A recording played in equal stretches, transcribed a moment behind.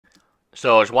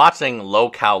So I was watching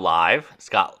Locale Live. It's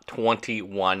got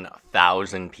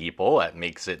 21,000 people. That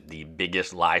makes it the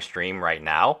biggest live stream right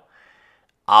now.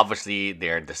 Obviously,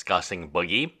 they're discussing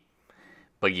Boogie.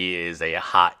 Boogie is a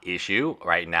hot issue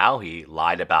right now. He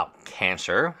lied about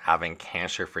cancer, having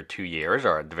cancer for 2 years,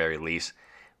 or at the very least,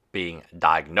 being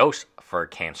diagnosed for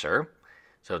cancer.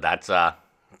 So that's a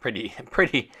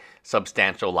pretty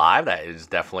substantial lie. That is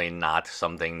definitely not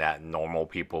something that normal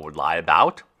people would lie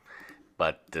about.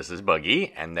 But this is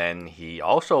Boogie, and then he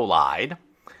also lied.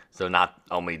 So not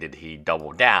only did he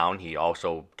double down, he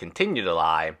also continued to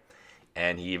lie,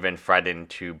 and he even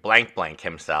threatened to blank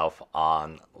himself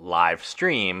on live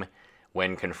stream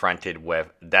when confronted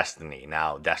with Destiny.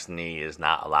 Now, Destiny is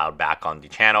not allowed back on the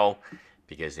channel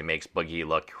because it makes Boogie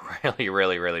look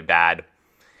really bad.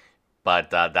 But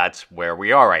that's where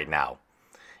we are right now.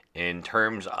 In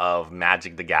terms of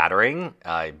Magic the Gathering,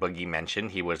 Boogie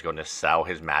mentioned he was going to sell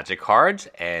his Magic cards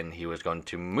and he was going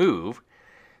to move.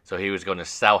 So he was going to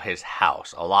sell his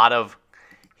house. A lot of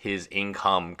his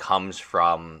income comes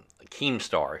from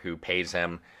Keemstar, who pays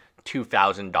him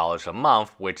 $2,000 a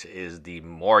month, which is the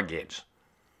mortgage.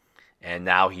 And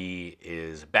now he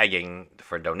is begging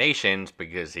for donations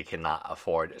because he cannot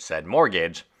afford said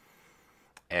mortgage.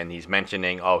 And he's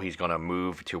mentioning, oh, he's going to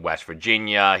move to West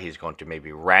Virginia. He's going to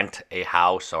maybe rent a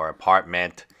house or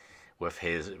apartment with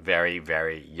his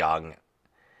very young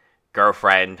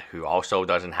girlfriend who also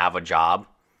doesn't have a job.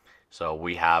 So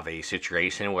we have a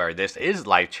situation where this is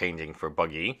life-changing for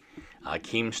Boogie.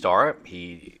 Keemstar,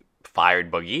 he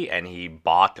fired Boogie and he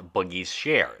bought Boogie's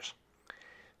shares.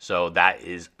 So that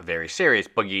is very serious.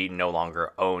 Boogie no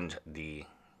longer owns the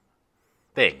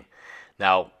thing.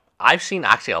 Now, I've seen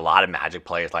actually a lot of Magic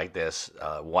players like this.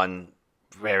 One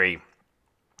very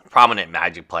prominent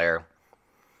Magic player,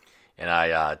 and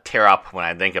I tear up when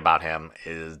I think about him,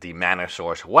 is the Mana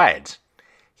Source Wedge.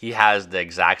 He has the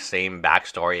exact same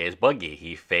backstory as Boogie.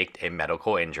 He faked a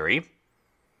medical injury.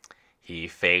 He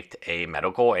faked a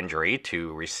medical injury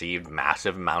to receive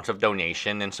massive amounts of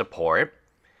donation and support.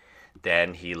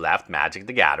 Then he left Magic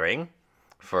the Gathering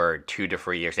for 2 to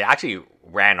 3 years. He actually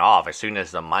ran off as soon as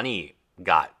the money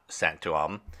got sent to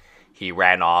him. He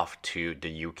ran off to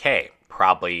the UK,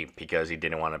 probably because he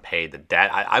didn't want to pay the debt.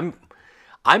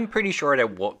 I'm pretty sure there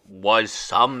was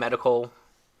some medical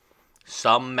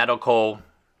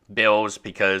bills,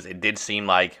 because it did seem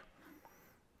like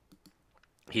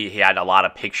he had a lot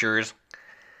of pictures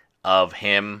of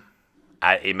him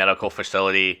at a medical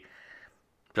facility.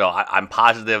 So I'm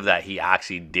positive that he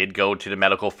actually did go to the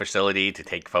medical facility to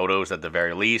take photos at the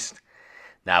very least.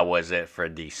 Now, was it for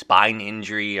the spine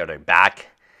injury or the back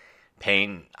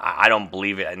pain? I don't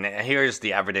believe it. And here's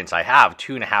the evidence I have.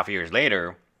 2.5 years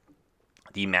later,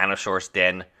 the Mana Source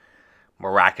then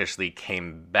miraculously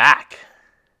came back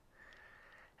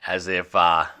as if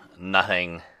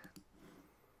nothing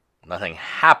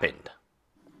happened.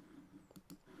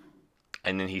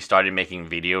 And then he started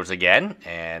making videos again,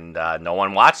 and no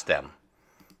one watched them.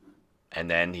 And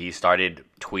then he started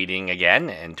tweeting again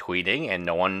and tweeting, and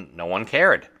no one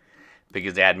cared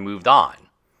because they had moved on.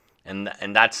 And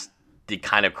that's the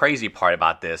kind of crazy part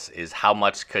about this, is how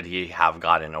much could he have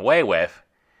gotten away with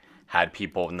had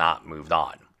people not moved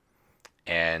on.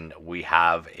 And we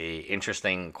have a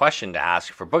interesting question to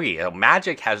ask for Boogie.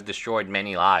 Magic has destroyed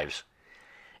many lives.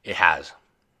 It has.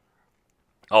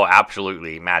 Oh,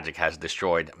 absolutely. Magic has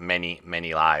destroyed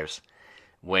many lives.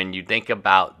 When you think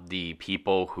about the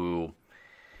people who,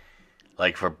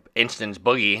 like for instance,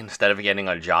 Boogie, instead of getting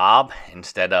a job,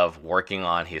 instead of working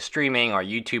on his streaming or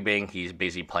YouTubing, he's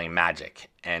busy playing Magic.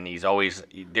 And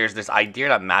there's this idea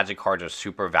that Magic cards are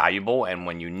super valuable, and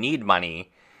when you need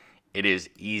money, it is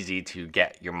easy to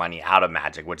get your money out of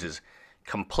Magic, which is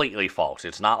completely false.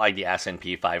 It's not like the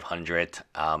S&P 500.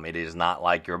 It is not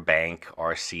like your bank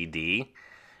or a CD,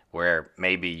 where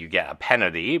maybe you get a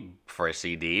penalty for a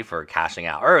CD for cashing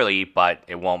out early, but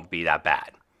it won't be that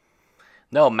bad.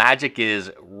 No, Magic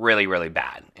is really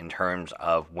bad in terms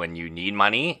of when you need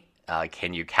money,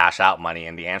 can you cash out money?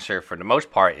 And the answer for the most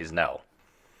part is no.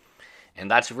 And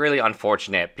that's really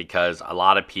unfortunate, because a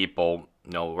lot of people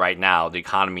know right now the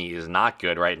economy is not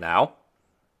good right now.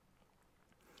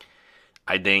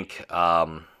 I think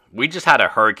we just had a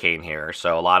hurricane here,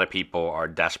 so a lot of people are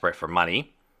desperate for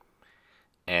money.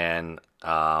 And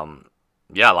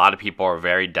yeah, a lot of people are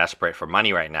very desperate for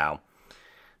money right now.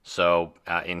 So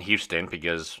in Houston,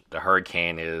 because the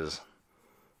hurricane is,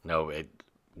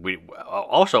 we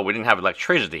didn't have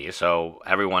electricity, so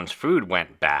everyone's food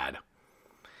went bad.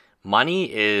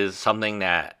 Money is something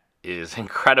that is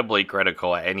incredibly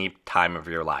critical at any time of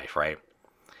your life, right?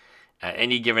 At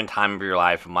any given time of your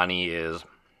life, money is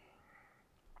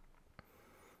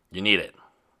You need it.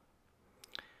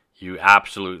 You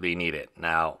absolutely need it.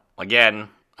 Now, again,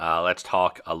 let's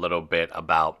talk a little bit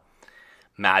about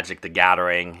Magic the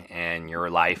Gathering and your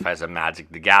life as a Magic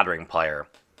the Gathering player.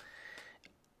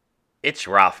 It's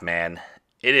rough, man.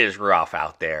 It is rough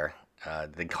out there.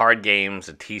 The card games,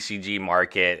 the TCG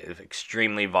market is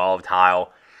extremely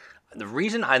volatile. The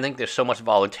reason I think there's so much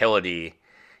volatility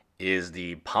is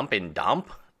the pump and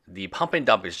dump. The pump and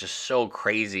dump is just so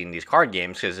crazy in these card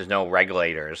games because there's no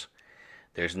regulators.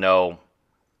 There's no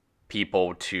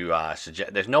people to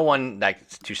suggest. There's no one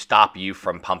to stop you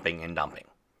from pumping and dumping.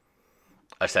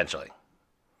 Essentially,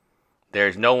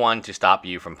 there's no one to stop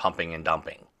you from pumping and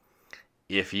dumping.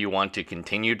 If you want to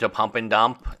continue to pump and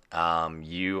dump,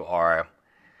 you are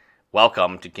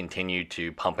welcome to continue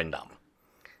to pump and dump.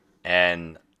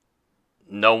 And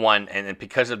no one, and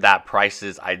because of that,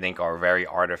 prices I think are very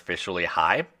artificially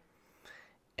high.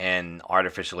 And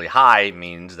artificially high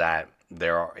means that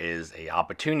there is a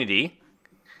opportunity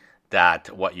that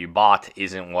what you bought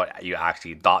isn't what you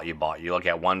actually thought you bought. You look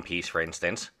at One Piece, for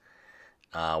instance.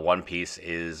 One Piece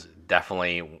is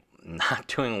definitely not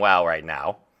doing well right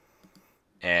now.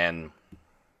 And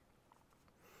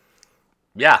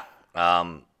yeah,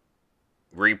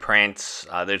 reprints,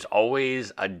 there's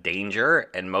always a danger,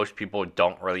 and most people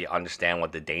don't really understand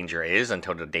what the danger is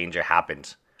until the danger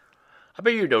happens. I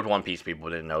bet you those One Piece people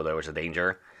didn't know there was a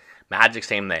danger. Magic,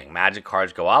 same thing. Magic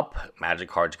cards go up, Magic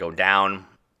cards go down.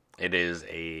 It is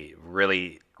a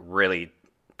really, really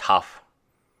tough.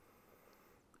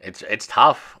 It's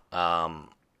tough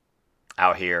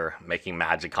out here making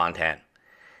Magic content.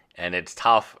 And it's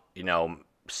tough,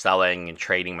 selling and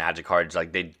trading Magic cards.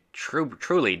 Like, they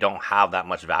truly don't have that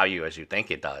much value as you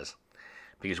think it does.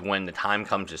 Because when the time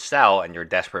comes to sell and you're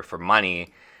desperate for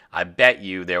money, I bet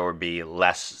you there will be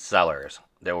less sellers.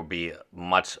 There will be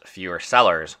much fewer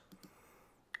sellers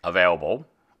available.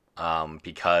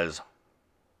 Because,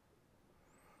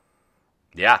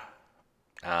 yeah,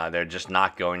 they're just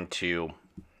not going to.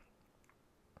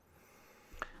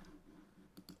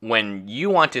 When you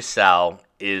want to sell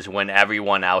is when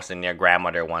everyone else and their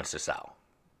grandmother wants to sell.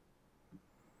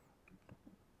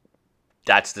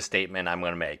 That's the statement I'm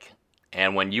going to make.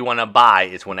 And when you want to buy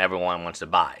is when everyone wants to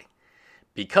buy.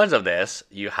 Because of this,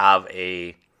 you have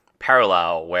a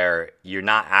parallel where you're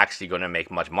not actually going to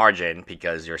make much margin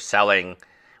because you're selling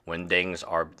when things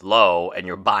are low and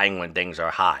you're buying when things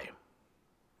are high.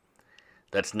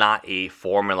 That's not a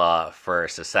formula for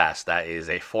success. That is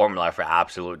a formula for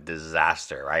absolute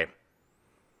disaster, right?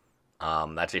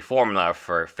 That's a formula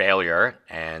for failure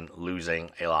and losing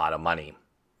a lot of money.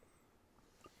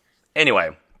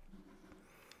 Anyway,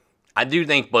 I do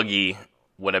think Boogie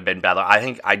would have been better.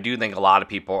 I do think a lot of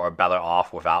people are better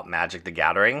off without Magic the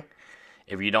Gathering.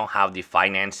 If you don't have the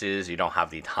finances, you don't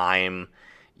have the time,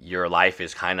 your life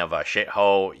is kind of a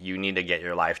shithole, you need to get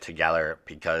your life together,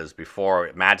 because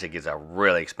before, Magic is a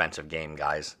really expensive game,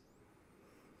 guys.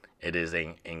 It is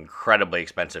an incredibly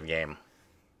expensive game.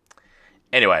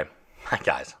 Anyway,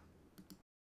 guys,